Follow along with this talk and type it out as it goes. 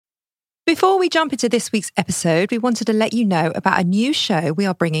Before we jump into this week's episode, we wanted to let you know about a new show we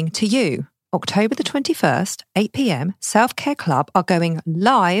are bringing to you. October the 21st, 8 p.m, Self-Care Club are going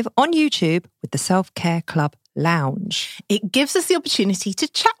live on YouTube with the Self-Care Club Lounge. It gives us the opportunity to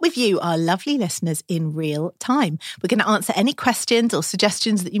chat with you, our lovely listeners, in real time. We're going to answer any questions or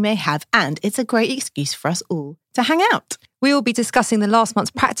suggestions that you may have, and it's a great excuse for us all to hang out. We will be discussing the last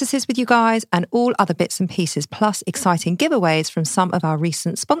month's practices with you guys and all other bits and pieces, plus exciting giveaways from some of our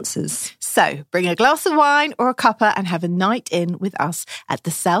recent sponsors. So bring a glass of wine or a cuppa and have a night in with us at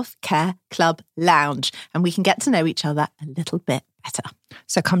the Self-Care Club Lounge, and we can get to know each other a little bit better.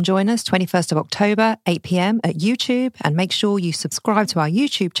 So come join us 21st of October, 8 p.m. at YouTube, and make sure you subscribe to our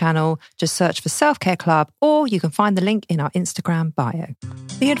YouTube channel. Just search for Self-Care Club, or you can find the link in our Instagram bio.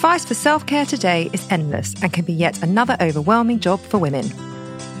 The advice for self-care today is endless and can be yet another overwhelming job for women.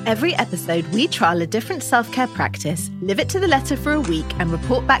 Every episode, we trial a different self-care practice, live it to the letter for a week, and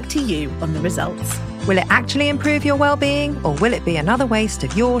report back to you on the results. Will it actually improve your well-being, or will it be another waste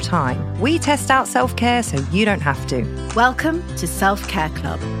of your time? We test out self-care so you don't have to. Welcome to Self-Care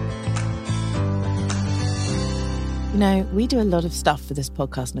Club. You know, we do a lot of stuff for this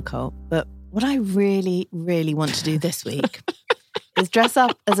podcast, Nicole, but what I really, really want to do this week is dress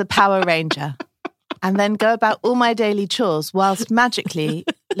up as a Power Ranger and then go about all my daily chores whilst magically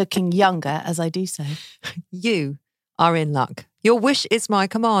looking younger as I do so. You are in luck. Your wish is my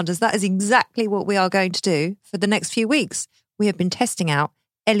command, as that is exactly what we are going to do for the next few weeks. We have been testing out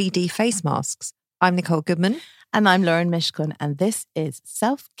LED face masks. I'm Nicole Goodman. And I'm Lauren Mishkon, and this is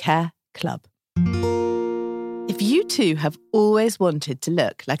Self-Care Club. If you too have always wanted to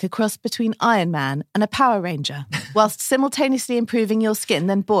look like a cross between Iron Man and a Power Ranger, whilst simultaneously improving your skin,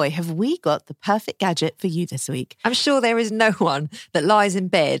 then boy, have we got the perfect gadget for you this week. I'm sure there is no one that lies in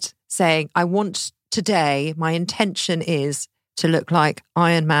bed saying, I want today, my intention is to look like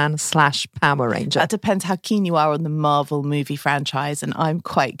Iron Man / Power Ranger. That depends how keen you are on the Marvel movie franchise, and I'm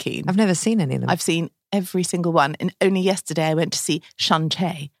quite keen. I've never seen any of them. I've seen every single one, and only yesterday I went to see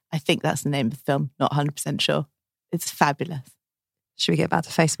Shang-Chi. I think that's the name of the film, not 100% sure. It's fabulous. Should we get back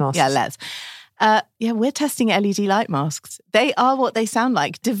to face masks? Yeah, let's. We're testing LED light masks. They are what they sound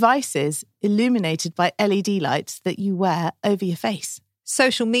like, devices illuminated by LED lights that you wear over your face.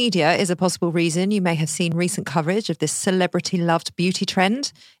 Social media is a possible reason you may have seen recent coverage of this celebrity-loved beauty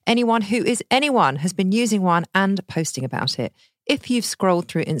trend. Anyone who is anyone has been using one and posting about it. If you've scrolled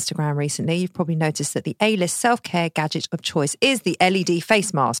through Instagram recently, you've probably noticed that the A-list self-care gadget of choice is the LED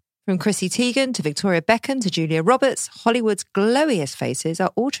face mask. From Chrissy Teigen to Victoria Beckham to Julia Roberts, Hollywood's glowiest faces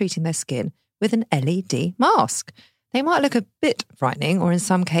are all treating their skin with an LED mask. They might look a bit frightening, or in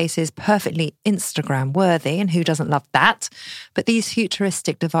some cases perfectly Instagram-worthy, and who doesn't love that? But these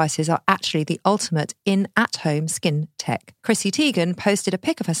futuristic devices are actually the ultimate in at-home skin tech. Chrissy Teigen posted a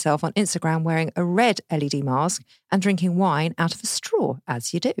pic of herself on Instagram wearing a red LED mask and drinking wine out of a straw,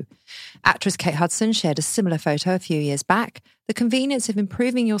 as you do. Actress Kate Hudson shared a similar photo a few years back. The convenience of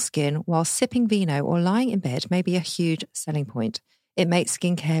improving your skin while sipping vino or lying in bed may be a huge selling point. It makes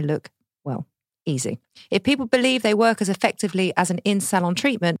skincare look, well, easy. If people believe they work as effectively as an in-salon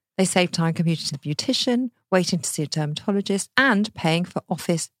treatment, they save time commuting to the beautician, waiting to see a dermatologist, and paying for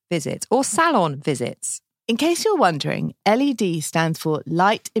office visits or salon visits. In case you're wondering, LED stands for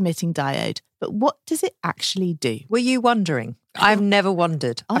light emitting diode, but what does it actually do? Were you wondering? I've never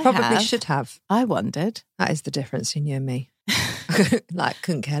wondered. I probably should have. I wondered. That is the difference in you and me.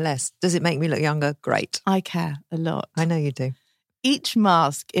 Couldn't care less. Does it make me look younger? Great. I care a lot. I know you do. Each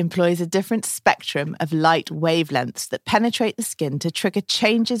mask employs a different spectrum of light wavelengths that penetrate the skin to trigger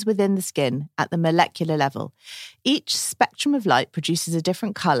changes within the skin at the molecular level. Each spectrum of light produces a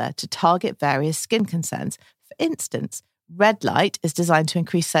different colour to target various skin concerns. For instance, red light is designed to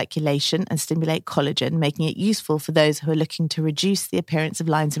increase circulation and stimulate collagen, making it useful for those who are looking to reduce the appearance of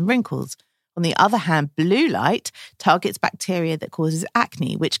lines and wrinkles. On the other hand, blue light targets bacteria that causes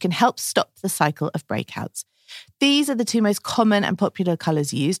acne, which can help stop the cycle of breakouts. These are the two most common and popular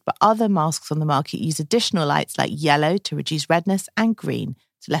colours used, but other masks on the market use additional lights like yellow to reduce redness and green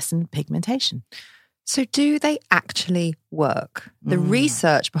to lessen pigmentation. So do they actually work? The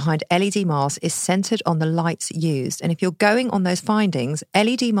research behind LED masks is centred on the lights used. And if you're going on those findings,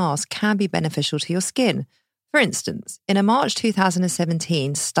 LED masks can be beneficial to your skin. For instance, in a March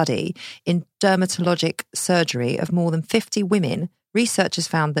 2017 study in dermatologic surgery of more than 50 women, researchers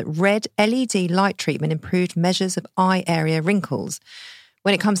found that red LED light treatment improved measures of eye area wrinkles.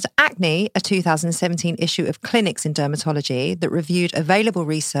 When it comes to acne, a 2017 issue of Clinics in Dermatology that reviewed available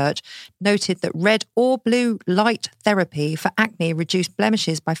research noted that red or blue light therapy for acne reduced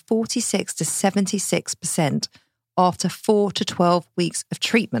blemishes by 46 to 76%. after 4 to 12 weeks of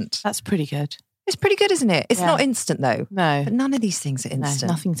treatment. That's pretty good. It's pretty good, isn't it? It's not instant though. No. But none of these things are instant.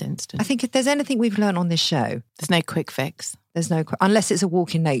 No, nothing's instant. I think if there's anything we've learned on this show, there's no quick fix. Unless it's a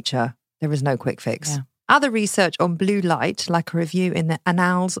walk in nature, there is no quick fix. Yeah. Other research on blue light, like a review in the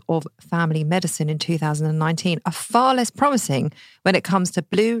Annals of Family Medicine in 2019, are far less promising when it comes to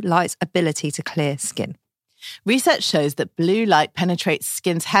blue light's ability to clear skin. Research shows that blue light penetrates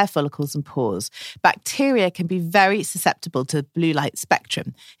skin's hair follicles and pores. Bacteria can be very susceptible to the blue light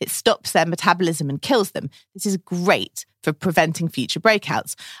spectrum. It stops their metabolism and kills them. This is great for preventing future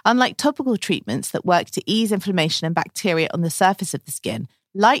breakouts. Unlike topical treatments that work to ease inflammation and bacteria on the surface of the skin,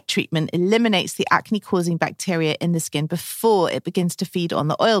 light treatment eliminates the acne-causing bacteria in the skin before it begins to feed on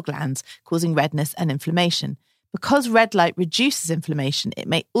the oil glands, causing redness and inflammation. Because red light reduces inflammation, it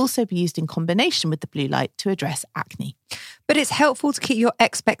may also be used in combination with the blue light to address acne. But it's helpful to keep your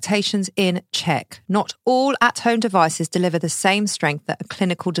expectations in check. Not all at-home devices deliver the same strength that a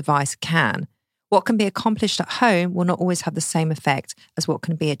clinical device can. What can be accomplished at home will not always have the same effect as what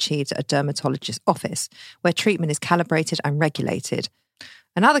can be achieved at a dermatologist's office, where treatment is calibrated and regulated.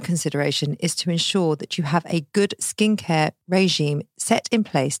 Another consideration is to ensure that you have a good skincare regime set in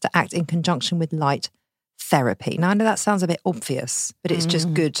place to act in conjunction with light therapy. Now, I know that sounds a bit obvious, but it's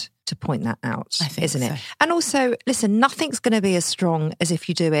just good to point that out, isn't it? And also, listen, nothing's going to be as strong as if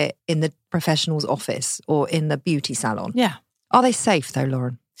you do it in the professional's office or in the beauty salon. Yeah. Are they safe though,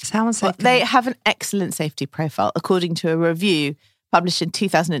 Lauren? How unsafe? They have an excellent safety profile, according to a review published in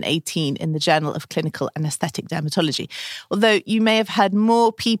 2018 in the Journal of Clinical and Aesthetic Dermatology. Although you may have heard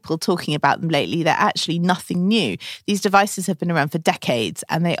more people talking about them lately, they're actually nothing new. These devices have been around for decades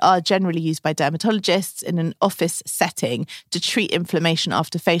and they are generally used by dermatologists in an office setting to treat inflammation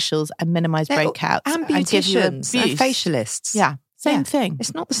after facials and minimise breakouts. And beauticians and facialists. Yeah, same thing.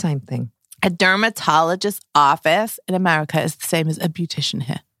 It's not the same thing. A dermatologist's office in America is the same as a beautician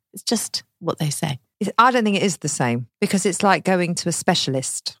here. It's just what they say. I don't think it is the same because it's like going to a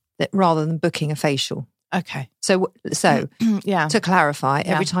specialist rather than booking a facial. Okay. So yeah. To clarify,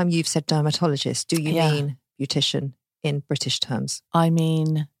 every time you've said dermatologist, do you mean beautician in British terms? No, I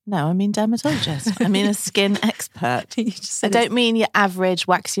mean dermatologist. I mean a skin expert. I don't mean your average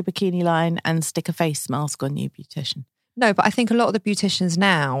wax your bikini line and stick a face mask on you beautician. No, but I think a lot of the beauticians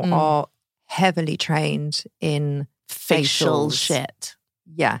now are heavily trained in facial shit.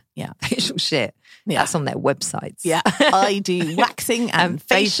 Yeah. Facial shit. Yeah. That's on their websites. Yeah. I do waxing and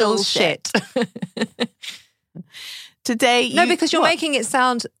facial shit. Today. No, because you're making it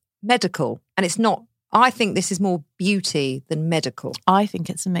sound medical and it's not. I think this is more beauty than medical. I think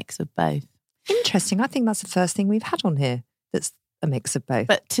it's a mix of both. Interesting. I think that's the first thing we've had on here that's a mix of both.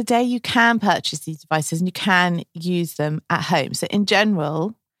 But today you can purchase these devices and you can use them at home. So in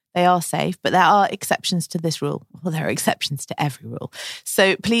general, they are safe, but there are exceptions to this rule. Well, there are exceptions to every rule.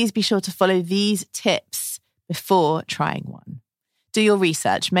 So please be sure to follow these tips before trying one. Do your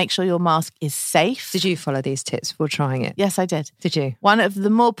research. Make sure your mask is safe. Did you follow these tips before trying it? Yes, I did. Did you? One of the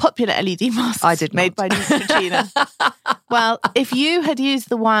more popular LED masks I did made by Neutrogena. Well, if you had used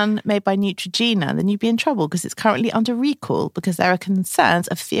the one made by Neutrogena, then you'd be in trouble because it's currently under recall because there are concerns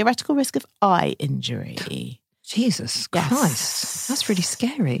of theoretical risk of eye injury. Jesus Christ. That's really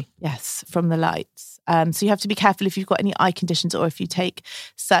scary. Yes, from the lights. So you have to be careful if you've got any eye conditions or if you take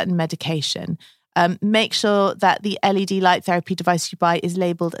certain medication. Make sure that the LED light therapy device you buy is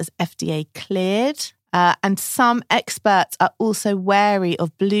labelled as FDA cleared. And some experts are also wary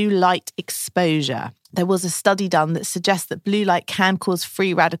of blue light exposure. There was a study done that suggests that blue light can cause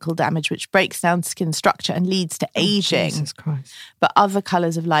free radical damage, which breaks down skin structure and leads to aging. Jesus Christ. But other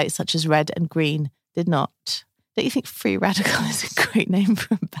colours of light, such as red and green, did not. Don't you think Free Radical is a great name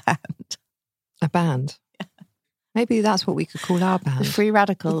for a band? A band? Yeah. Maybe that's what we could call our band. The Free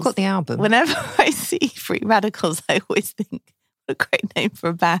Radicals. We've got the album. Whenever I see Free Radicals, I always think, what a great name for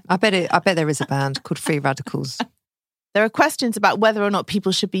a band. I bet there is a band called Free Radicals. There are questions about whether or not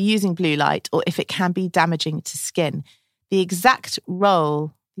people should be using blue light or if it can be damaging to skin. The exact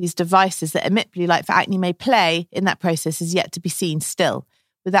role these devices that emit blue light for acne may play in that process is yet to be seen still.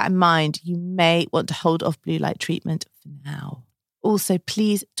 With that in mind, you may want to hold off blue light treatment for now. Also,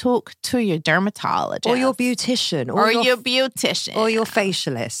 please talk to your dermatologist. Or your beautician. Or your beautician. Or your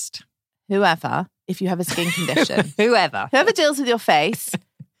facialist. Whoever, if you have a skin condition. Whoever deals with your face,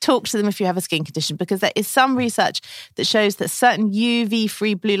 talk to them if you have a skin condition, because there is some research that shows that certain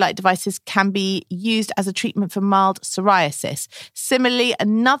UV-free blue light devices can be used as a treatment for mild psoriasis. Similarly,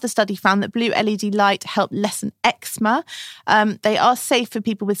 another study found that blue LED light help lessen eczema. They are safe for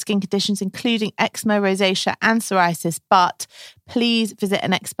people with skin conditions, including eczema, rosacea, and psoriasis, but please visit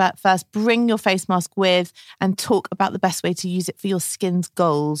an expert first. Bring your face mask with and talk about the best way to use it for your skin's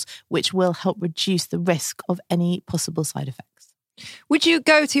goals, which will help reduce the risk of any possible side effects. Would you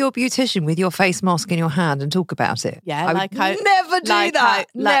go to your beautician with your face mask in your hand and talk about it? Yeah, I would never do that.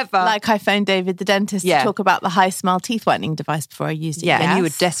 Never. Like I phoned David, the dentist, to talk about the High Smile teeth whitening device before I used it. Yeah, and you were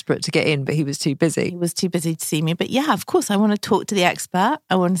desperate to get in, but he was too busy. He was too busy to see me. But yeah, of course, I want to talk to the expert.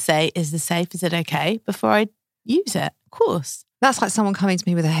 I want to say, is this safe? Is it okay? Before I use it, of course. That's like someone coming to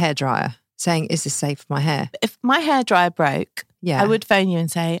me with a hairdryer saying, is this safe for my hair? If my hairdryer broke, I would phone you and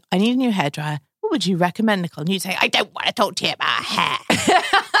say, I need a new hairdryer. What would you recommend, Nicole? And you'd say, I don't want to talk to you about hair.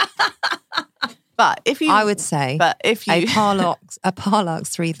 But if you... I would say a Parlux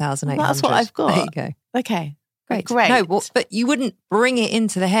 3800. Well, that's what I've got. There you go. Okay. Great. Great. No, but you wouldn't bring it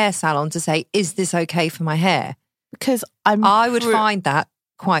into the hair salon to say, is this okay for my hair? Because I would find that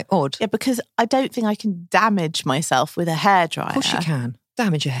quite odd. Yeah, because I don't think I can damage myself with a hairdryer. Of course you can.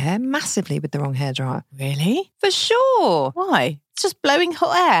 Damage your hair massively with the wrong hairdryer. Really? For sure. Why? It's just blowing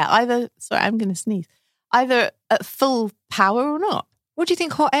hot air. I'm going to sneeze. Either at full power or not. What do you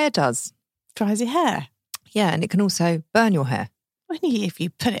think hot air does? Dries your hair. Yeah, and it can also burn your hair. Only if you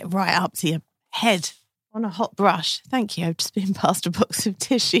put it right up to your head on a hot brush. Thank you. I've just been past a box of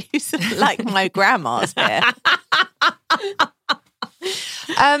tissues like my grandma's hair.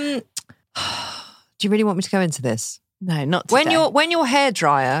 Do you really want me to go into this? No, not today. When your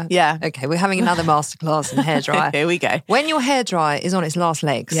hairdryer... Yeah. Okay, we're having another masterclass in hairdryer. Here we go. When your hairdryer is on its last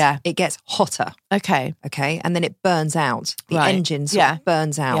legs, it gets hotter. Okay. Okay, and then it burns out. The engine sort of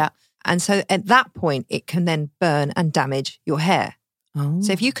burns out. Yeah. And so at that point, it can then burn and damage your hair. Oh.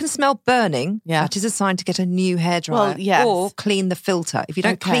 So if you can smell burning, that is a sign to get a new hairdryer or clean the filter. If you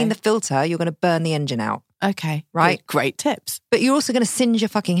don't clean the filter, you're going to burn the engine out. Okay. Right? Great tips. But you're also going to singe your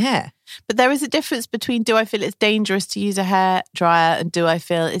fucking hair. But there is a difference between do I feel it's dangerous to use a hair dryer and do I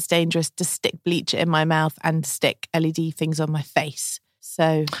feel it's dangerous to stick bleach in my mouth and stick LED things on my face.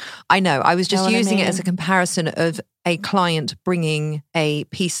 So I know. I was just using it as a comparison of a client bringing a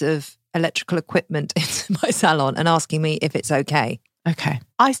piece of electrical equipment into my salon and asking me if it's okay. Okay.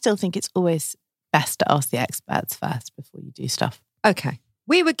 I still think it's always best to ask the experts first before you do stuff. Okay.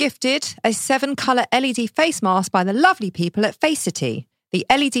 We were gifted a 7-colour LED face mask by the lovely people at Facity. The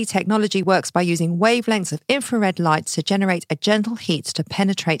LED technology works by using wavelengths of infrared light to generate a gentle heat to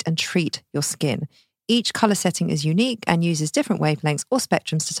penetrate and treat your skin. Each colour setting is unique and uses different wavelengths or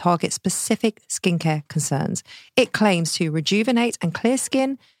spectrums to target specific skincare concerns. It claims to rejuvenate and clear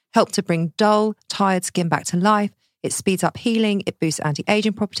skin, help to bring dull, tired skin back to life. It speeds up healing, it boosts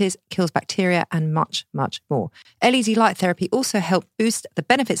anti-aging properties, kills bacteria, and much, much more. LED light therapy also helps boost the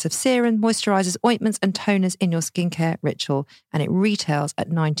benefits of serum, moisturisers, ointments, and toners in your skincare ritual, and it retails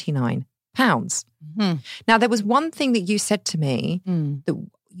at £99. Mm-hmm. Now, there was one thing that you said to me that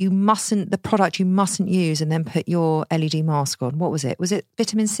the product you mustn't use and then put your LED mask on. What was it? Was it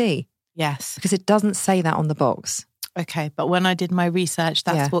vitamin C? Yes. Because it doesn't say that on the box. Okay, but when I did my research,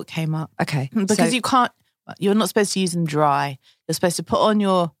 that's what came up. Okay. Because you're not supposed to use them dry. You're supposed to put on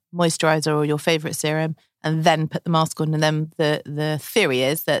your moisturiser or your favourite serum and then put the mask on. And then the theory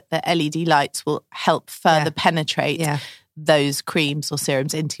is that the LED lights will help further penetrate those creams or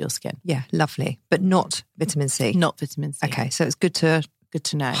serums into your skin. Yeah, lovely. But not vitamin C. Not vitamin C. Okay, so it's good to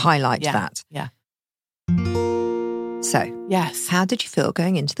know. Highlight that. Yeah. So, yes. How did you feel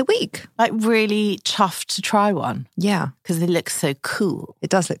going into the week? Like really chuffed to try one. Yeah. Because it looks so cool.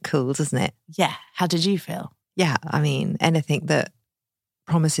 It does look cool, doesn't it? Yeah. How did you feel? Yeah. I mean, anything that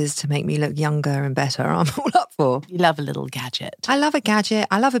promises to make me look younger and better, I'm all up for. You love a little gadget. I love a gadget.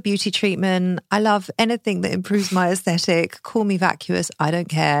 I love a beauty treatment. I love anything that improves my aesthetic. Call me vacuous. I don't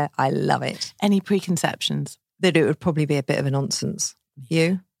care. I love it. Any preconceptions? That it would probably be a bit of a nonsense.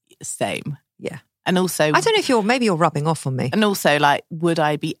 You? Same. Yeah. And also... I don't know if maybe you're rubbing off on me. And also, like, would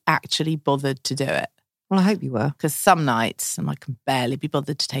I be actually bothered to do it? Well, I hope you were. Because some nights, I can barely be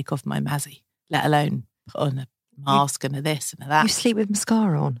bothered to take off my mazzy, let alone put on a mask and a this and a that. You sleep with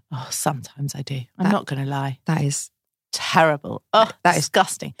mascara on? Oh, sometimes I do. I'm not going to lie. That is... terrible. Oh, that is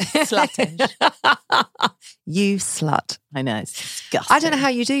disgusting. Sluttish. You slut. I know, it's disgusting. I don't know how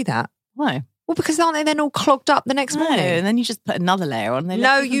you do that. Why? Well, because aren't they then all clogged up the next morning? And then you just put another layer on.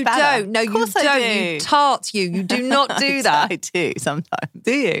 No, you don't. No, you don't. You tart you. You do not do that. I do sometimes.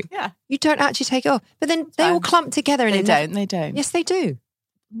 Do you? Yeah. You don't actually take it off. But then they all clump together. They don't. Yes, they do.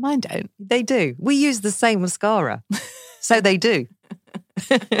 Mine don't. They do. We use the same mascara. So they do.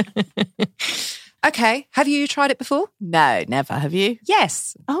 Okay. Have you tried it before? No, never. Have you?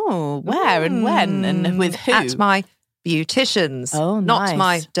 Yes. Oh, where and when and with who? At my beautician's. Oh, Not nice.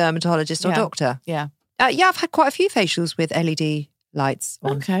 my dermatologist or Yeah. doctor. Yeah. Yeah, I've had quite a few facials with LED lights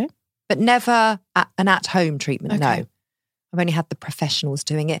on, Okay. but never an at-home treatment, Okay. no. I've only had the professionals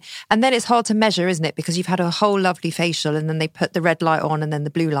doing it. And then it's hard to measure, isn't it? Because you've had a whole lovely facial and then they put the red light on and then the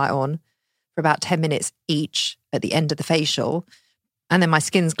blue light on for about 10 minutes each at the end of the facial. And then my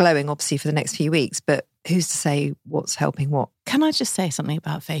skin's glowing, obviously, for the next few weeks. But who's to say what's helping what? Can I just say something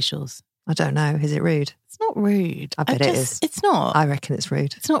about facials? I don't know. Is it rude? It's not rude. I bet it is. It's not. I reckon it's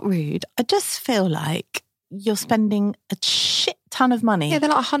rude. It's not rude. I just feel like you're spending a shit ton of money Yeah, they're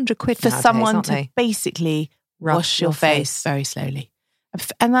like £100 for nowadays, someone aren't to they? basically Rub wash your your face face. very slowly.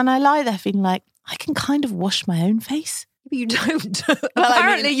 And then I lie there feeling like, I can kind of wash my own face. But you don't. Well, I mean,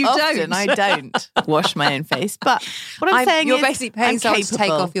 Apparently you often don't. I don't wash my own face. But what I'm saying you're is basically paying I'm someone to take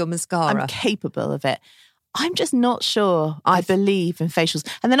capable. off your mascara. I'm capable of it. I'm just not sure I believe in facials.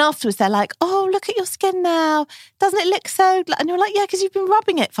 And then afterwards they're like, oh, look at your skin now. Doesn't it look so... And you're like, yeah, because you've been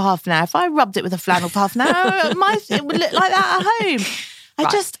rubbing it for half an hour. If I rubbed it with a flannel for half an hour, it would look like that at home.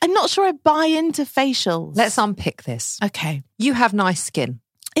 Right. I'm not sure I buy into facials. Let's unpick this. Okay. You have nice skin.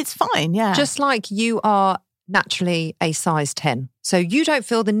 It's fine, yeah. Just like you are naturally a size 10. So you don't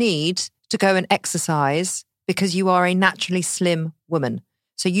feel the need to go and exercise because you are a naturally slim woman.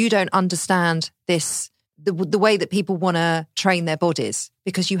 So you don't understand this, the way that people want to train their bodies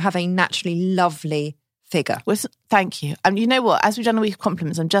because you have a naturally lovely figure. Well, thank you. You know what? As we've done a week of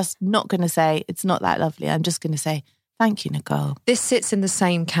compliments, I'm just not going to say it's not that lovely. I'm just going to say, thank you, Nicole. This sits in the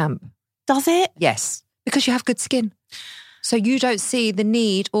same camp. Does it? Yes, because you have good skin. So you don't see the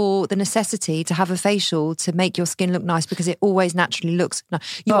need or the necessity to have a facial to make your skin look nice because it always naturally looks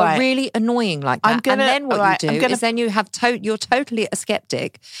nice. You All are right. really annoying like that. And then what you do is then you have you're totally a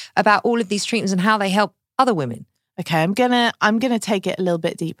skeptic about all of these treatments and how they help other women. Okay, I'm gonna take it a little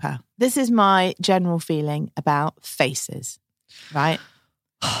bit deeper. This is my general feeling about faces, right?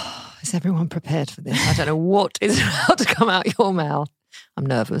 Is everyone prepared for this? I don't know what is about to come out your mouth. I'm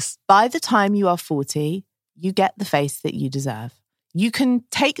nervous. By the time you are 40, you get the face that you deserve. You can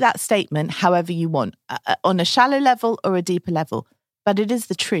take that statement however you want, on a shallow level or a deeper level, but it is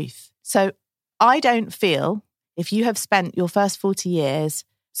the truth. So I don't feel if you have spent your first 40 years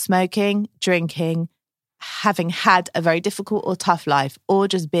smoking, drinking, having had a very difficult or tough life, or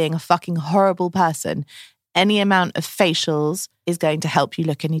just being a fucking horrible person, any amount of facials is going to help you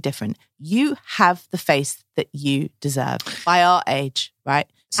look any different. You have the face that you deserve by our age, right?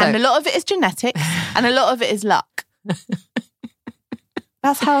 So, and a lot of it is genetics and a lot of it is luck.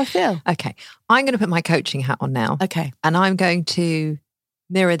 That's how I feel. Okay, I'm going to put my coaching hat on now. Okay. And I'm going to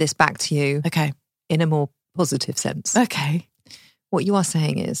mirror this back to you Okay. in a more positive sense. Okay. What you are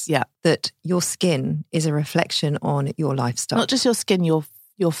saying is that your skin is a reflection on your lifestyle. Not just your skin, your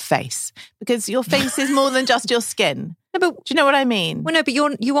face. Because your face is more than just your skin. No, but, do you know what I mean? Well, no, but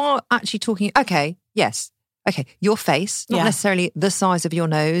you are actually talking, okay, yes. Okay, your face, not necessarily the size of your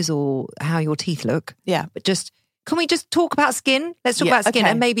nose or how your teeth look. Yeah. But just, can we just talk about skin? Let's talk about skin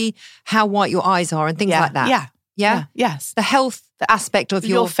and maybe how white your eyes are and things like that. Yeah. Yeah? Yes. The health aspect of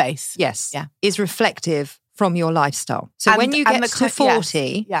your face. Yes. Yeah. Is reflective from your lifestyle. So when you get to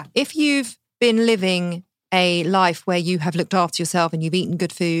 40, if you've been living a life where you have looked after yourself and you've eaten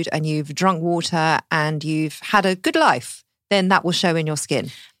good food and you've drunk water and you've had a good life, then that will show in your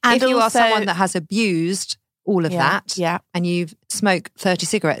skin. And if you are someone that has abused all of that and you've smoked 30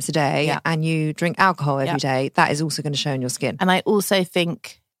 cigarettes a day and you drink alcohol every day, that is also going to show in your skin. And I also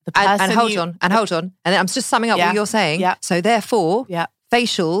think the person and hold on. And then I'm just summing up what you're saying. Yeah. So therefore,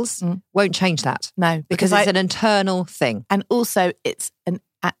 facials won't change that. No. Because it's an internal thing. And also it's an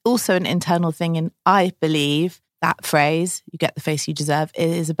internal thing. And I believe that phrase, you get the face you deserve,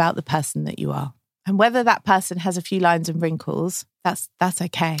 is about the person that you are. And whether that person has a few lines and wrinkles, that's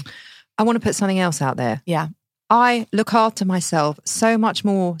okay. I want to put something else out there. Yeah. I look after myself so much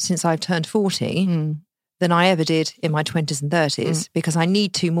more since I've turned 40 than I ever did in my 20s and 30s because I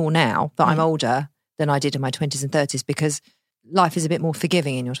need to more now that I'm older than I did in my 20s and 30s because life is a bit more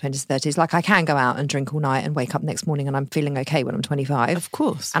forgiving in your 20s and 30s. Like I can go out and drink all night and wake up next morning and I'm feeling okay when I'm 25. Of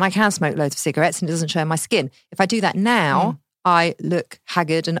course. And I can smoke loads of cigarettes and it doesn't show in my skin. If I do that now, I look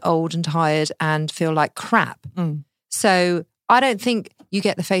haggard and old and tired and feel like crap. So I don't think you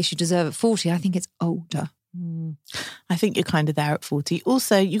get the face you deserve at 40. I think it's older. I think you're kind of there at 40.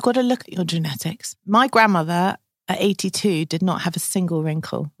 Also, you've got to look at your genetics. My grandmother at 82 did not have a single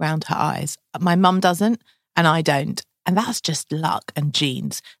wrinkle round her eyes. My mum doesn't and I don't. And that's just luck and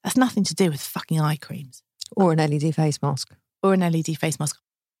genes. That's nothing to do with fucking eye creams. Or an LED face mask. Or an LED face mask.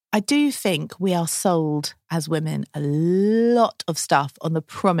 I do think we are sold as women a lot of stuff on the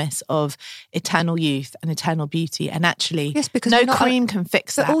promise of eternal youth and eternal beauty. And actually, yes, because no cream can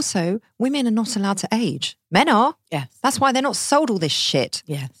fix that. But also, women are not allowed to age. Men are. Yes. That's why they're not sold all this shit.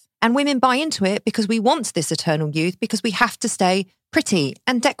 Yes. And women buy into it because we want this eternal youth, because we have to stay pretty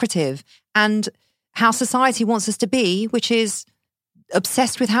and decorative and how society wants us to be, which is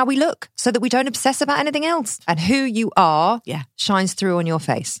obsessed with how we look so that we don't obsess about anything else. And who you are shines through on your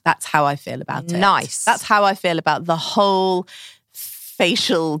face. That's how I feel about it. Nice. That's how I feel about the whole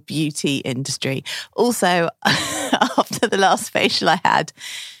facial beauty industry. Also, after the last facial I had,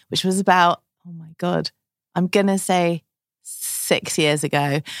 which was about, oh my God, I'm going to say 6 years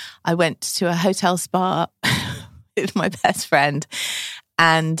ago, I went to a hotel spa with my best friend,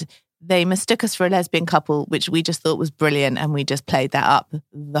 and they mistook us for a lesbian couple, which we just thought was brilliant. And we just played that up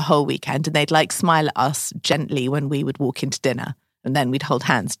the whole weekend. And they'd like smile at us gently when we would walk into dinner. And then we'd hold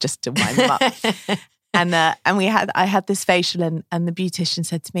hands just to wind them up. And I had this facial, and the beautician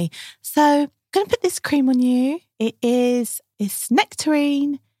said to me, so I'm going to put this cream on you. It's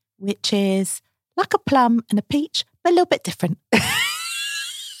nectarine, which is like a plum and a peach, but a little bit different.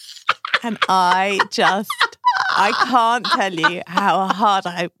 And I can't tell you how hard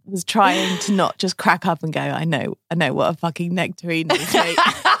I was trying to not just crack up and go, I know what a fucking nectarine is, mate.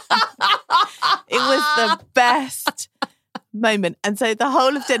 It was the best moment. And so the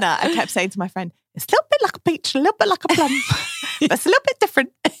whole of dinner, I kept saying to my friend, it's a little bit like a peach, a little bit like a plum, but it's a little bit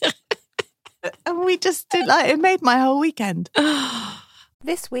different. And we just did, it made my whole weekend.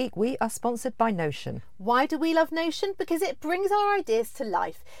 This week, we are sponsored by Notion. Why do we love Notion? Because it brings our ideas to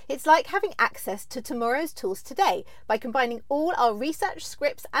life. It's like having access to tomorrow's tools today by combining all our research,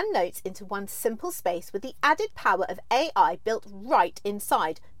 scripts and notes into one simple space with the added power of AI built right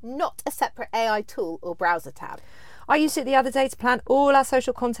inside, not a separate AI tool or browser tab. I used it the other day to plan all our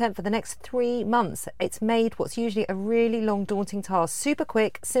social content for the next 3 months. It's made what's usually a really long, daunting task super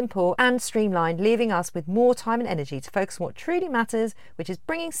quick, simple and streamlined, leaving us with more time and energy to focus on what truly matters, which is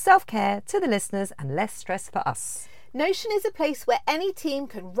bringing self-care to the listeners and less stress for us. Notion is a place where any team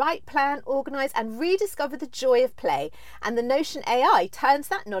can write, plan, organise and rediscover the joy of play, and the Notion AI turns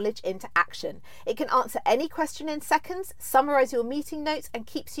that knowledge into action. It can answer any question in seconds, summarise your meeting notes and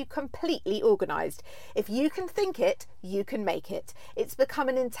keeps you completely organised. If you can think it, you can make it. It's become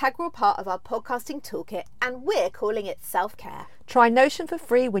an integral part of our podcasting toolkit and we're calling it self-care. Try Notion for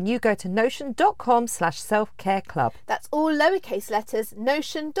free when you go to notion.com/selfcareclub. That's all lowercase letters,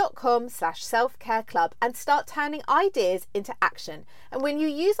 notion.com/selfcareclub, and start turning ideas into action. And when you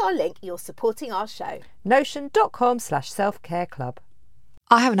use our link, you're supporting our show. Notion.com/selfcareclub.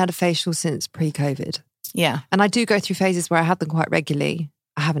 I haven't had a facial since pre-COVID. Yeah. And I do go through phases where I have them quite regularly.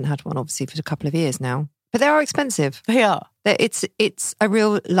 I haven't had one, obviously, for a couple of years now. But they are expensive. They are. It's a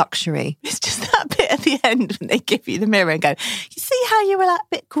real luxury. It's just that bit at the end when they give you the mirror and go, you see how you were like a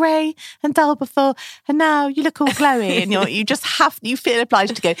bit grey and dull before, and now you look all glowy, and you feel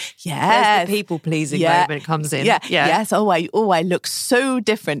obliged to go, yes. There's the people-pleasing moment comes in. Yeah. Yes. Oh, I look so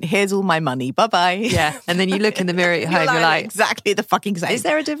different. Here's all my money. Bye-bye. Yeah. And then you look in the mirror at home, you're like, exactly the fucking same. Is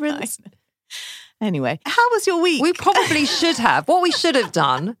there a difference? Anyway, how was your week? We probably should have. What we should have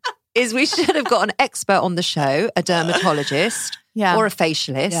done is we should have got an expert on the show, a dermatologist or a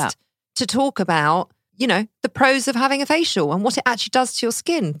facialist, to talk about, the pros of having a facial and what it actually does to your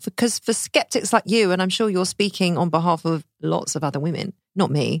skin. Because for skeptics like you, and I'm sure you're speaking on behalf of lots of other women,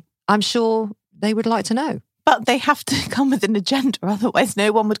 not me, I'm sure they would like to know. But they have to come with an agenda, otherwise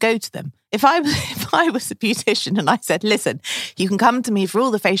no one would go to them. If I was a beautician and I said, listen, you can come to me for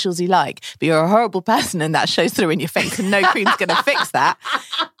all the facials you like, but you're a horrible person and that shows through in your face and no cream's going to fix that,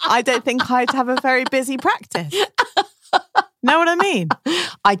 I don't think I'd have a very busy practice. Know what I mean?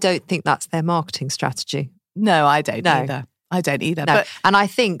 I don't think that's their marketing strategy. No, I don't either. I don't either. No. But, and I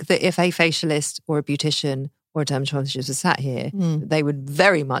think that if a facialist or a beautician or a dermatologist was sat here, they would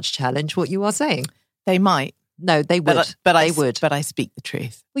very much challenge what you are saying. They might. No, they would. But I speak the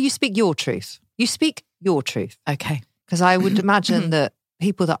truth. Well, you speak your truth. You speak your truth. Okay. Because I would imagine that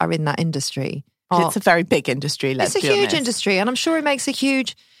people that are in that industry... It's a very big industry, let's be honest. It's a huge industry, and I'm sure it makes a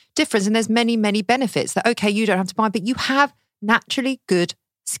huge difference. And there's many, many benefits that, okay, you don't have to buy, but you have naturally good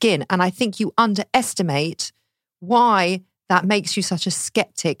skin. And I think you underestimate why that makes you such a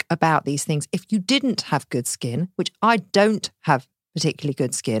skeptic about these things. If you didn't have good skin, which I don't have particularly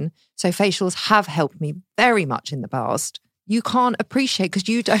good skin, so facials have helped me very much in the past. You can't appreciate, because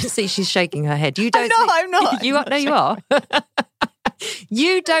you don't see, she's shaking her head. You don't. I'm not. You are.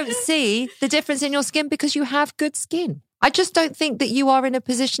 You don't see the difference in your skin because you have good skin. I just don't think that you are in a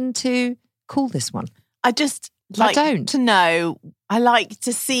position to call this one. I just like to know. I like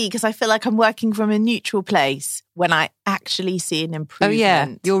to see because I feel like I'm working from a neutral place when I actually see an improvement. Oh,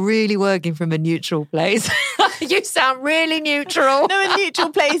 yeah. You're really working from a neutral place. You sound really neutral. No, a neutral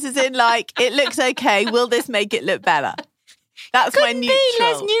place is in like, it looks okay. Will this make it look better? That's my neutral. Be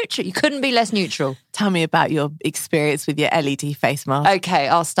less neutral. You couldn't be less neutral. Tell me about your experience with your LED face mask. Okay,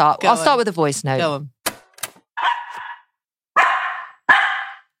 I'll start. I'll start with a voice note. Go on.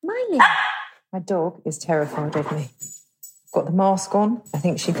 Miley. My dog is terrified of me. Got the mask on. I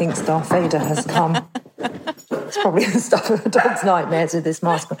think she thinks Darth Vader has come. It's probably the stuff of a dog's nightmares with this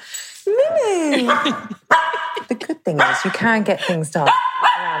mask on. Mimi! The good thing is you can get things done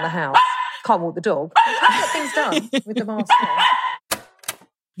around the house. Can't walk the dog. You can get things done with the mask on.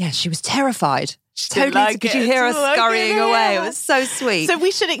 Yeah, she was terrified. Totally. Could you hear her scurrying away? It was so sweet. So we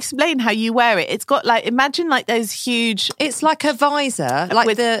should explain how you wear it. It's got like, imagine like those huge... It's like a visor, like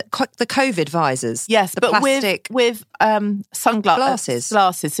with the COVID visors. Yes, the but plastic with sunglasses.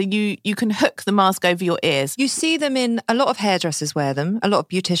 Glasses. So you can hook the mask over your ears. You see them in, a lot of hairdressers wear them, a lot of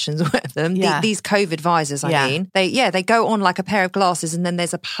beauticians wear them. Yeah. These COVID visors, I mean. They go on like a pair of glasses and then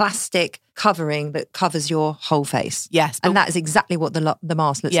there's a plastic covering that covers your whole face. Yes. And that is exactly what the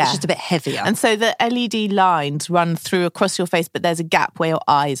mask looks like. It's just a bit heavier. And so the LED lines run through across your face, but there's a gap where your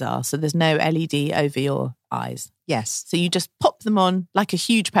eyes are. So there's no LED over your eyes. Yes. So you just pop them on like a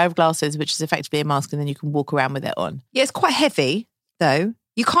huge pair of glasses, which is effectively a mask, and then you can walk around with it on. Yeah, it's quite heavy, though.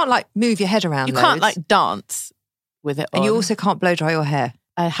 You can't like move your head around. You can't like dance with it on. And you also can't blow dry your hair.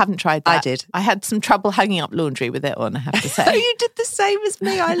 I haven't tried that. I did. I had some trouble hanging up laundry with it on, I have to say. You did the same as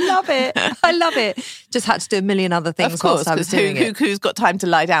me. I love it. I love it. Just had to do a million other things of course, whilst I was doing it. Who's got time to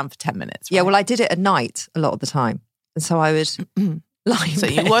lie down for 10 minutes? Right? Yeah, well, I did it at night a lot of the time. And so I would lie in So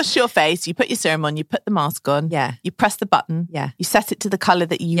bed. you wash your face, you put your serum on, you put the mask on. Yeah. You press the button. Yeah. You set it to the colour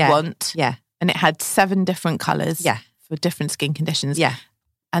that you want. Yeah. And it had 7 different colours. Yeah. For different skin conditions. Yeah.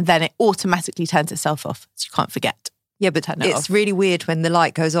 And then it automatically turns itself off. So you can't forget. Yeah, but it's really weird when the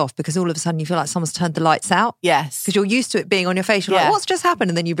light goes off because all of a sudden you feel like someone's turned the lights out. Yes. Because you're used to it being on your face. You're like, what's just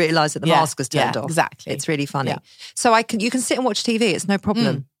happened? And then you realise that the mask has turned off. Exactly. It's really funny. Yeah. So you can sit and watch TV. It's no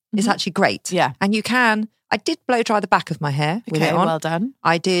problem. It's actually great. Yeah. And I did blow dry the back of my hair with it on. Well done.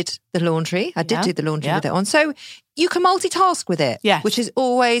 I did the laundry. I did do the laundry with it on. So you can multitask with it. Yes. Which is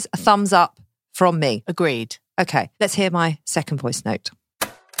always a thumbs up from me. Agreed. Okay, let's hear my second voice note.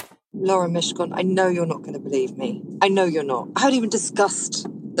 Laura Mishcon, I know you're not going to believe me. I know you're not. I haven't even discussed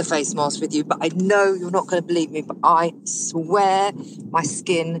the face mask with you, but I know you're not going to believe me. But I swear my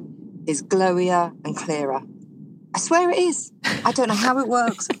skin is glowier and clearer. I swear it is. I don't know how it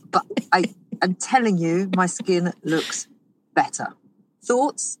works, but I'm telling you, my skin looks better.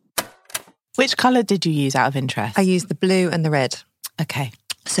 Thoughts? Which colour did you use out of interest? I used the blue and the red. Okay.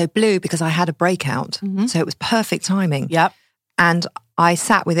 So blue because I had a breakout. So it was perfect timing. Yep. And I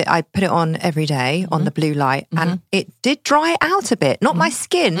sat with it. I put it on every day on the blue light and it did dry out a bit. Not my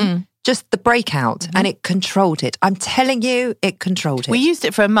skin, just the breakout. And it controlled it. I'm telling you, it controlled it. We used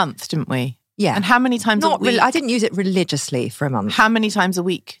it for a month, didn't we? Yeah. And how many times a week? I didn't use it religiously for a month. How many times a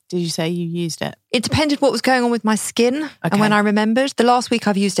week did you say you used it? It depended what was going on with my skin and when I remembered. The last week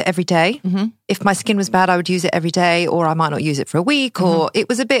I've used it every day. If my skin was bad, I would use it every day, or I might not use it for a week, or it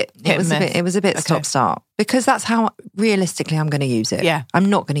was a bit stop start, because that's how realistically I'm going to use it. Yeah.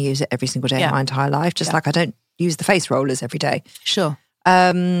 I'm not going to use it every single day of my entire life, just like I don't use the face rollers every day. Sure.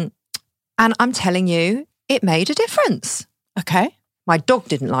 And I'm telling you, it made a difference. Okay. My dog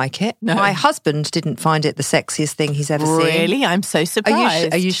didn't like it. No. My husband didn't find it the sexiest thing he's ever seen. Really? I'm so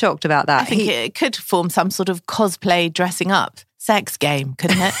surprised. Are you shocked about that? I think it could form some sort of cosplay dressing up sex game,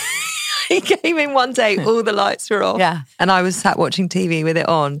 couldn't it? He came in one day, all the lights were off. Yeah. And I was sat watching TV with it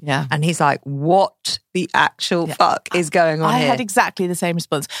on. Yeah. And he's like, what the actual fuck is going on I here? had exactly the same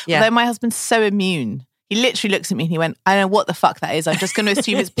response. Yeah. Although my husband's so immune. He literally looks at me and he went, I don't know what the fuck that is. I'm just going to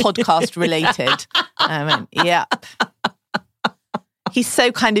assume it's podcast related. I went, yeah. He's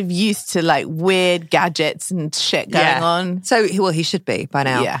so kind of used to like weird gadgets and shit going on. So, well, he should be by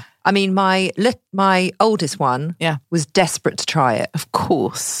now. Yeah. I mean, my oldest one was desperate to try it. Of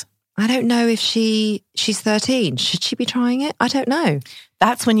course. I don't know if she's 13. Should she be trying it? I don't know.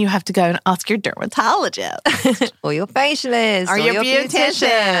 That's when you have to go and ask your dermatologist. Or your facialist. Or your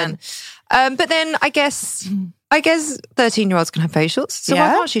beautician. But then I guess 13-year-olds can have facials. So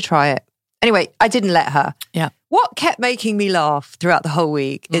why can't she try it? Anyway, I didn't let her. Yeah. What kept making me laugh throughout the whole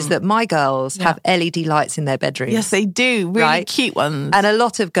week is that my girls have LED lights in their bedrooms. Yes, they do. Really cute ones. And a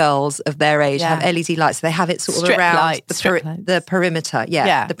lot of girls of their age have LED lights. They have it sort of around the perimeter.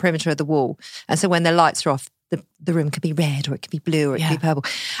 Yeah, the perimeter of the wall. And so when their lights are off, the room could be red or it could be blue or it could be purple.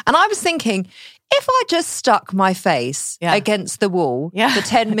 And I was thinking, if I just stuck my face against the wall for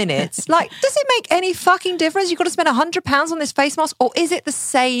 10 minutes, like, does it make any fucking difference? You've got to spend £100 on this face mask? Or is it the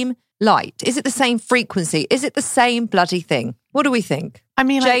same light? Is it the same frequency? Is it the same bloody thing? What do we think? I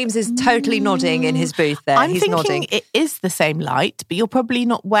mean, James is totally nodding in his booth there. He's nodding. It is the same light, but you're probably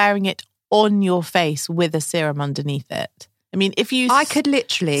not wearing it on your face with a serum underneath it. I mean, if you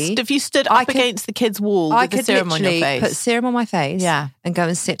stood up against the kid's wall with the serum on your face. Put serum on my face and go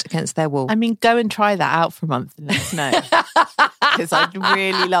and sit against their wall. I mean, go and try that out for a month and let us know. Because I'd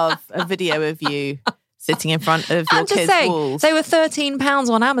really love a video of you sitting in front of your kids' walls. They were £13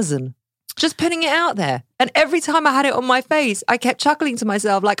 on Amazon. Just putting it out there. And every time I had it on my face, I kept chuckling to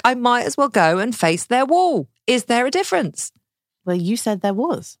myself, like, I might as well go and face their wall. Is there a difference? Well, you said there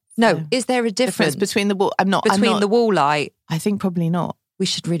was. No, is there a difference between the wall? The wall light. I think probably not. We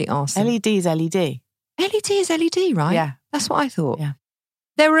should really ask them. LED is LED. LED is LED, right? Yeah. That's what I thought. Yeah.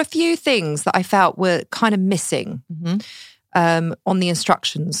 There were a few things that I felt were kind of missing on the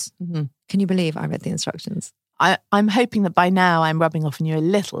instructions. Mm-hmm. Can you believe I read the instructions? I'm hoping that by now I'm rubbing off on you a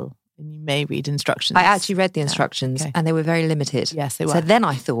little and you may read instructions. I actually read the instructions and they were very limited. Yes, they were. So then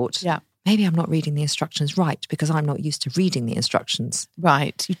I thought, maybe I'm not reading the instructions right because I'm not used to reading the instructions.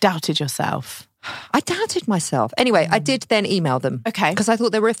 Right. You doubted yourself. I doubted myself. Anyway, I did then email them. Okay. Because I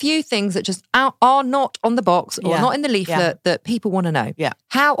thought there were a few things that just are not on the box or not in the leaflet that people want to know. Yeah.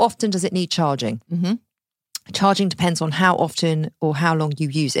 How often does it need charging? Mm-hmm. Charging depends on how often or how long you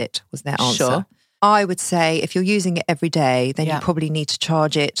use it, was their answer. Sure. I would say if you're using it every day, then you probably need to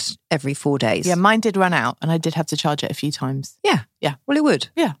charge it every 4 days. Yeah, mine did run out and I did have to charge it a few times. Yeah. Yeah. Well, it would.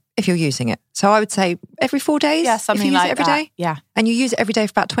 Yeah. If you're using it. So I would say every 4 days. Yeah, something if you use like it every that. day. Yeah. And you use it every day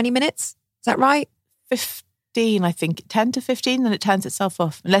for about 20 minutes. Is that right? 15, I think. 10 to 15, then it turns itself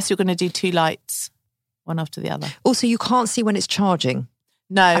off. Unless you're going to do 2 lights, one after the other. Also, you can't see when it's charging.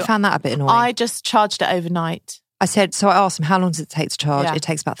 No. I found that a bit annoying. I just charged it overnight. I asked him, how long does it take to charge? Yeah. It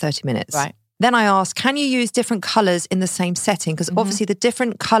takes about 30 minutes. Right. Then I asked, can you use different colours in the same setting? Because obviously the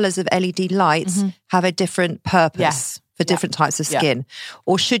different colours of LED lights have a different purpose for different types of skin.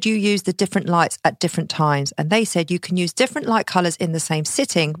 Or should you use the different lights at different times? And they said you can use different light colours in the same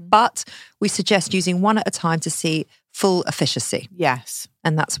sitting, but we suggest using one at a time to see full efficacy. Yes.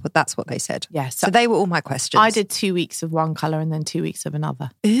 And that's what they said. Yes. So they were all my questions. I did 2 weeks of one colour and then 2 weeks of another.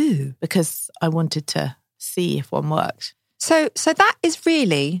 Ooh. Because I wanted to see if one worked. So that is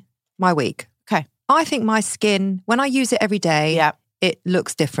really my week. Okay. I think my skin, when I use it every day, it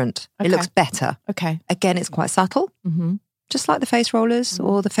looks different. Okay. It looks better. Okay. Again, it's quite subtle. Mm-hmm. Just like the face rollers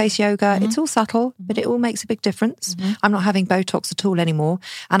or the face yoga. It's all subtle, but it all makes a big difference. I'm not having Botox at all anymore.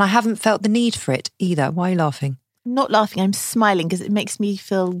 And I haven't felt the need for it either. Why are you laughing? I'm not laughing. I'm smiling because it makes me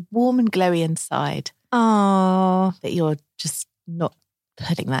feel warm and glowy inside. Oh, that you're just not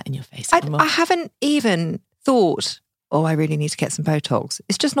putting that in your face anymore. I haven't even thought, I really need to get some Botox.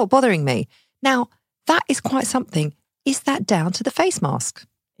 It's just not bothering me. Now, that is quite something. Is that down to the face mask?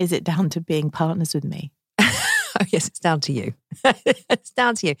 Is it down to being partners with me? Oh, yes, it's down to you. It's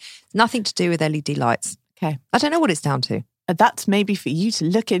down to you. It's nothing to do with LED lights. Okay. I don't know what it's down to. That's maybe for you to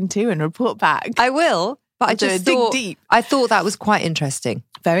look into and report back. I will, but I just thought, dig deep. I thought that was quite interesting.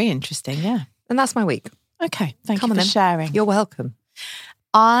 Very interesting, yeah. And that's my week. Okay, thank you for sharing. You're welcome.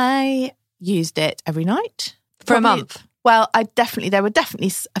 I used it every night. For a month? Well, there were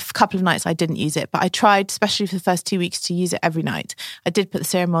definitely a couple of nights I didn't use it, but I tried, especially for the first 2 weeks, to use it every night. I did put the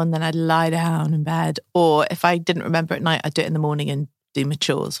serum on, then I'd lie down in bed, or if I didn't remember at night, I'd do it in the morning and do my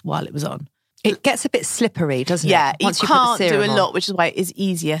chores while it was on. It gets a bit slippery, doesn't it? Yeah, you can't do a lot, which is why it is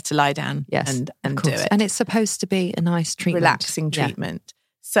easier to lie down and do it. And it's supposed to be a nice treatment. Relaxing treatment. Yeah.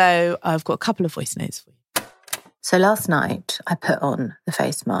 So I've got a couple of voice notes for you. So last night I put on the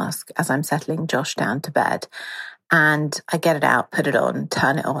face mask as I'm settling Josh down to bed. And I get it out, put it on,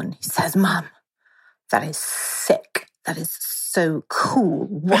 turn it on. He says, "Mum, that is sick. That is so cool.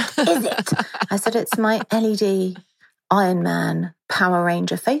 What is it?" I said, "It's my LED Iron Man Power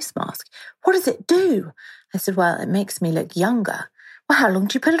Ranger face mask." "What does it do?" I said, "Well, it makes me look younger." "Well, how long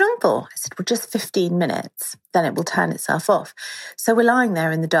do you put it on for?" I said, "Well, just 15 minutes. Then it will turn itself off." So we're lying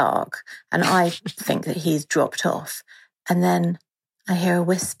there in the dark and I think that he's dropped off. And then I hear a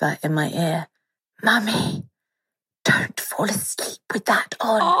whisper in my ear, "Mummy, don't fall asleep with that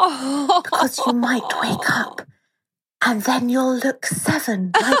on because you might wake up and then you'll look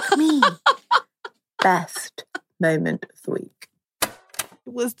 7 like me. Best moment of the week.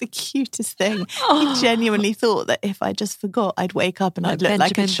 It was the cutest thing. He genuinely thought that if I just forgot, I'd wake up and I'd look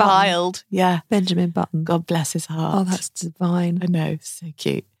like a child. Yeah. Benjamin Button. God bless his heart. Oh, that's divine. I know, so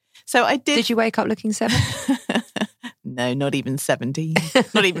cute. So I did. Did you wake up looking 7? No, not even 17.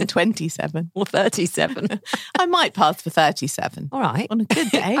 Not even 27. Or 37? I might pass for 37. All right. On a good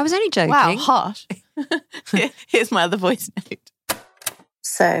day. I was only joking. Wow, harsh. Here's my other voice note.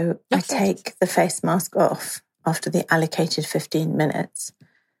 So I take the face mask off after the allocated 15 minutes.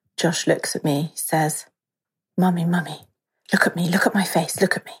 Josh looks at me, says, Mummy, look at me, look at my face,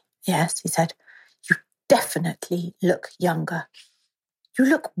 look at me. Yes, he said, you definitely look younger. You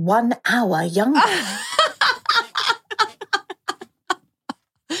look 1 hour younger.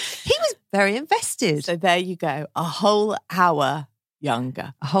 He was very invested. So there you go. A whole hour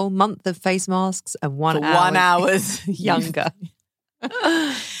younger. A whole month of face masks and 1 For hour 1 hour's younger. But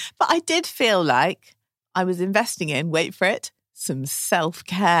I did feel like I was investing in, wait for it, some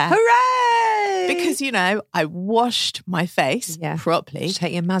self-care. Hooray! Because, you know, I washed my face properly. Did you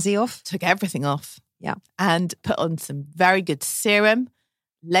take your mazzy off? Took everything off. Yeah. And put on some very good serum.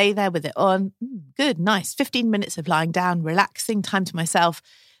 Lay there with it on. Good, nice. 15 minutes of lying down, relaxing, time to myself,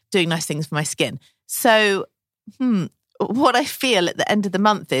 doing nice things for my skin. So, what I feel at the end of the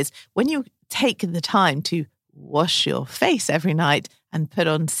month is when you take the time to wash your face every night and put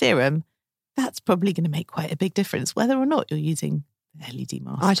on serum, that's probably going to make quite a big difference, whether or not you're using the LED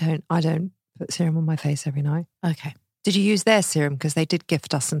mask. I don't put serum on my face every night. Okay. Did you use their serum? Because they did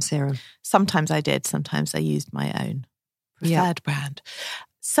gift us some serum. Sometimes I did. Sometimes I used my own preferred brand.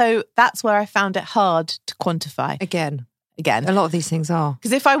 So that's where I found it hard to quantify. Again. A lot of these things are.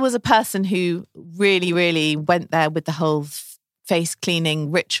 Because if I was a person who really, really went there with the whole face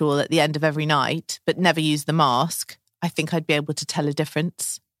cleaning ritual at the end of every night, but never used the mask, I think I'd be able to tell a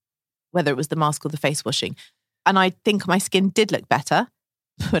difference, whether it was the mask or the face washing. And I think my skin did look better,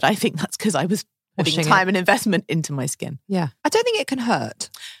 but I think that's because I was putting time and investment into my skin. Yeah. I don't think it can hurt.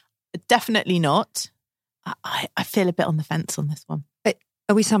 Definitely not. I feel a bit on the fence on this one.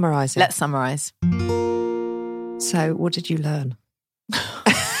 Are we summarising? Let's summarise. So, what did you learn?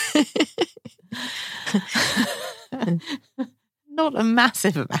 Not a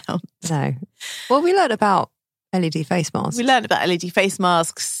massive amount. No. Well, we learned about LED face masks. We learned about LED face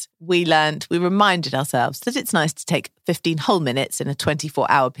masks. We reminded ourselves that it's nice to take 15 whole minutes in a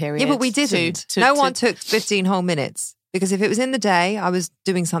 24-hour period. Yeah, but we didn't. No one took 15 whole minutes. Because if it was in the day, I was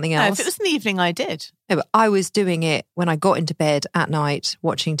doing something else. No, if it was in the evening, I did. No, but I was doing it when I got into bed at night,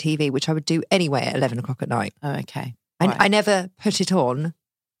 watching TV, which I would do anyway at 11 o'clock at night. Oh, okay. I never put it on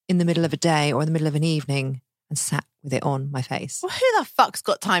in the middle of a day or in the middle of an evening and sat with it on my face. Well, who the fuck's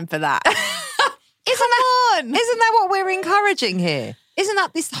got time for that? Isn't that what we're encouraging here? Isn't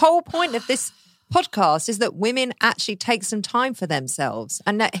that this whole point of this podcast, is that women actually take some time for themselves,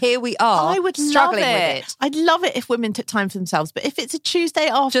 and that here we are struggling with it. I'd love it if women took time for themselves, but if it's a Tuesday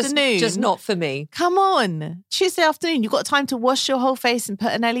afternoon, just not for me. Come on, Tuesday afternoon, you've got time to wash your whole face and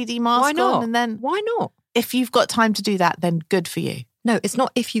put an LED mask on, and then why not? If you've got time to do that, then good for you. No, it's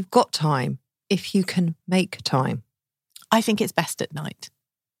not if you've got time. If you can make time, I think it's best at night.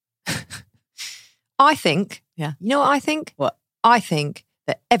 I think. Yeah. You know what I think? What? I think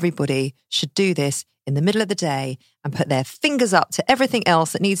that everybody should do this in the middle of the day and put their fingers up to everything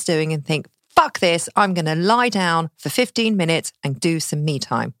else that needs doing and think, fuck this, I'm going to lie down for 15 minutes and do some me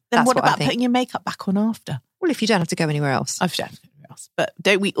time. Then what about putting your makeup back on after? Well, if you don't have to go anywhere else. I've done anywhere else. But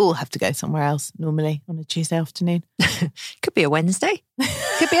don't we all have to go somewhere else normally on a Tuesday afternoon? Could be a Wednesday.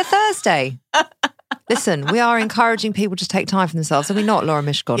 Could be a Thursday. Listen, we are encouraging people to take time for themselves. Are we not, Laura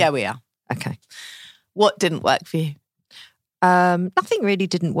Mishcon? Yeah, we are. Okay. What didn't work for you? Nothing really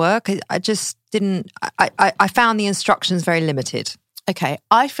didn't work. I just didn't. I found the instructions very limited. Okay,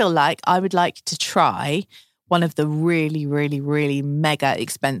 I feel like I would like to try one of the really, really, really mega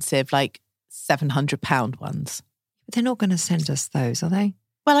expensive, like £700 ones. But they're not going to send us those, are they?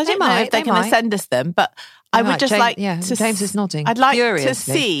 Well, I don't know if they're going to send us them, but I would just like to... James is nodding. I'd like furiously to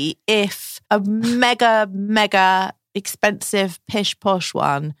see if a mega, mega expensive, pish posh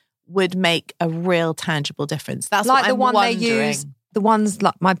one would make a real tangible difference. That's like what the I'm one wondering. they use, the ones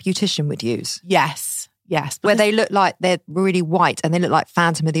like my beautician would use. Yes. Where they look like they're really white and they look like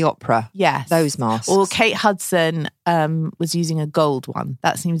Phantom of the Opera. Yes. Those masks. Or Kate Hudson was using a gold one.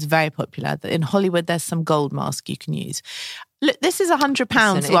 That seems very popular. In Hollywood, there's some gold mask you can use. Look, this is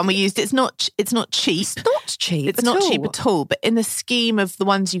 £100 one we used. It's not cheap. It's not cheap. It's not cheap at all. But in the scheme of the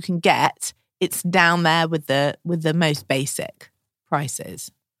ones you can get, it's down there with the most basic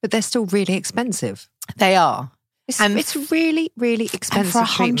prices. But they're still really expensive. They are. It's really, really expensive And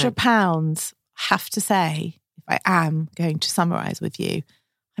for treatment. £100, I have to say, if I am going to summarise with you,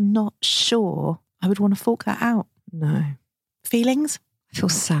 I'm not sure I would want to fork that out. No. Feelings? I feel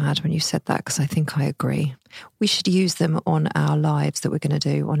sad when you said that because I think I agree. We should use them on our lives that we're going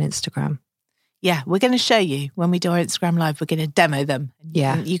to do on Instagram. Yeah, we're going to show you when we do our Instagram live. We're going to demo them.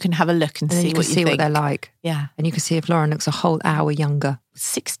 Yeah. You can have a look and And then see you can what you see think. what they're like. Yeah. And you can see if Lauren looks a whole hour younger.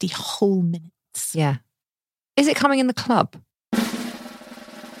 60 whole minutes. Yeah. Is it coming in the club?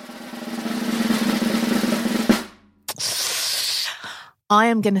 I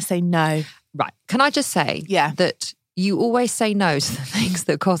am going to say no. Right. Can I just say that you always say no to the things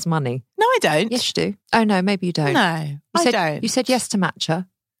that cost money? No, I don't. Yes, you do. Oh, no, maybe you don't. No, I don't. You said yes to matcha.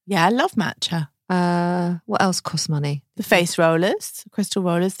 Yeah, I love matcha. What else costs money? The face rollers, the crystal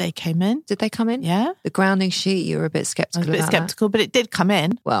rollers, they came in. Did they come in? Yeah. The grounding sheet, you were a bit I sceptical was a bit about sceptical, but it did come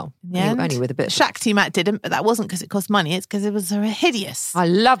in. that. Well, In the end. only with a bit. Shakti mat didn't, but that wasn't because it cost money. It's because it was a hideous, I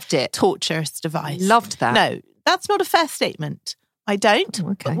loved it. torturous device. Loved that. No, that's not a fair statement. I don't. Oh,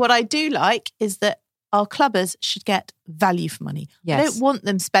 okay. But what I do like is that our clubbers should get value for money. I Yes. don't want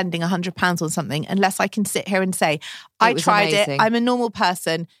them spending £100 on something unless I can sit here and say, I was tried amazing. it. I'm a normal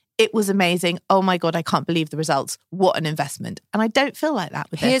person. It was amazing. Oh my God, I can't believe the results. What an investment. And I don't feel like that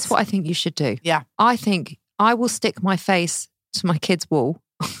with Here's this. what I think you should do. Yeah. I think I will stick my face to my kid's wall.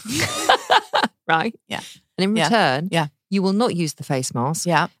 Right? Yeah. And in Yeah. return, Yeah. you will not use the face mask.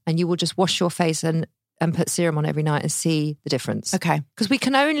 Yeah. And you will just wash your face and put serum on every night and see the difference. Okay. Because we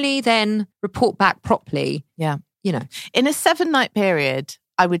can only then report back properly. Yeah. You know. In a 7-night period,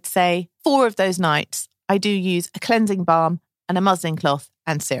 I would say 4 of those nights, I do use a cleansing balm and a muslin cloth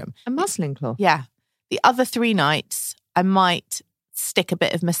and serum. A muslin cloth. Yeah. The other 3 nights, I might stick a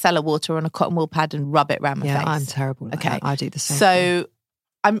bit of micellar water on a cotton wool pad and rub it around my Yeah, face. I'm terrible at Okay. that. I do the same thing.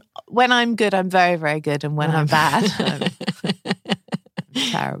 So when I'm good, I'm very, very good. And when I'm bad, I'm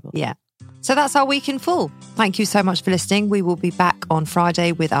terrible. Yeah. So that's our week in full. Thank you so much for listening. We will be back on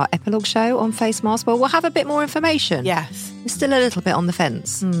Friday with our epilogue show on Face Mask, but we'll have a bit more information. Yes. We're still a little bit on the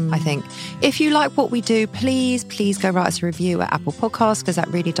fence, I think. If you like what we do, please go write us a review at Apple Podcasts because that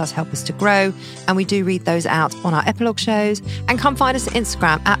really does help us to grow. And we do read those out on our epilogue shows. And come find us at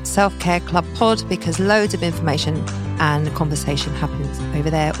Instagram at Self Care Club Pod because loads of information and conversation happens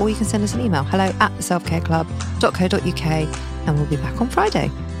over there. Or you can send us an email, hello@theselfcareclub.co.uk, and we'll be back on Friday.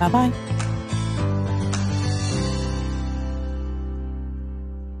 Bye-bye.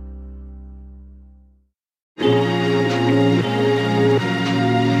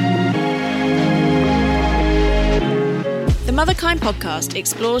 The Motherkind podcast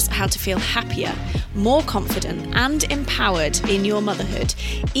explores how to feel happier, more confident and empowered in your motherhood,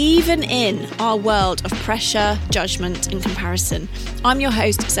 even in our world of pressure, judgment and comparison. I'm your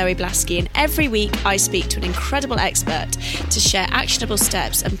host, Zoe Blaskey, and every week I speak to an incredible expert to share actionable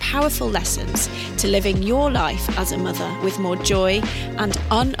steps and powerful lessons to living your life as a mother with more joy and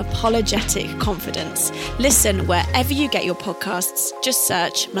unapologetic confidence. Listen wherever you get your podcasts. Just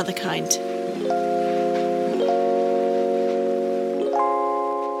search Motherkind.